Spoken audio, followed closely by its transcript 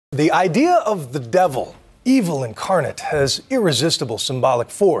The idea of the devil, evil incarnate, has irresistible symbolic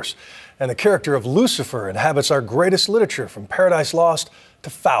force, and the character of Lucifer inhabits our greatest literature, from Paradise Lost to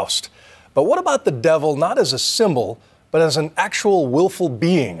Faust. But what about the devil not as a symbol, but as an actual willful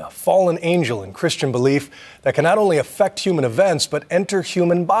being, a fallen angel in Christian belief that can not only affect human events, but enter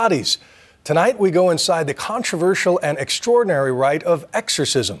human bodies? Tonight we go inside the controversial and extraordinary rite of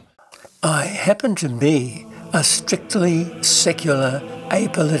exorcism. I happen to be a strictly secular,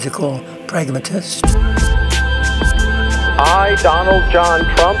 apolitical pragmatist. I, Donald John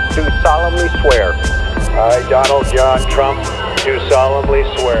Trump, do solemnly swear. I, Donald John Trump, do solemnly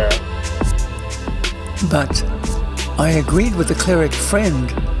swear. But I agreed with a cleric friend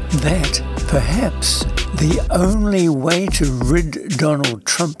that perhaps the only way to rid Donald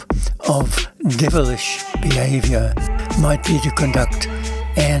Trump of devilish behavior might be to conduct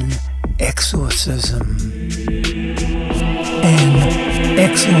an exorcism. An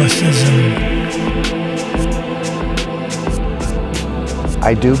exorcism.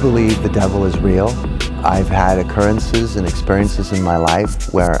 I do believe the devil is real. I've had occurrences and experiences in my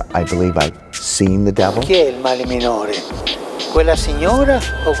life where I believe I've seen the devil. Chi è il male minore? Quella signora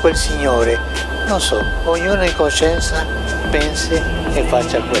o quel signore? Non so, ognuno in coscienza pensi e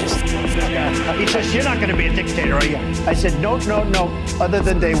faccia questo. He says, "You're not going to be a dictator, are you?" I said, "No, no, no, other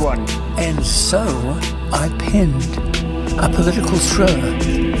than day one." And so I penned a political thriller,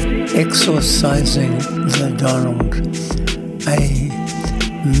 Exorcizing the Donald, a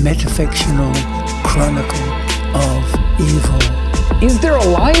metafictional chronicle of evil. Is there a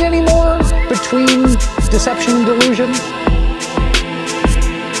line anymore between deception and delusion?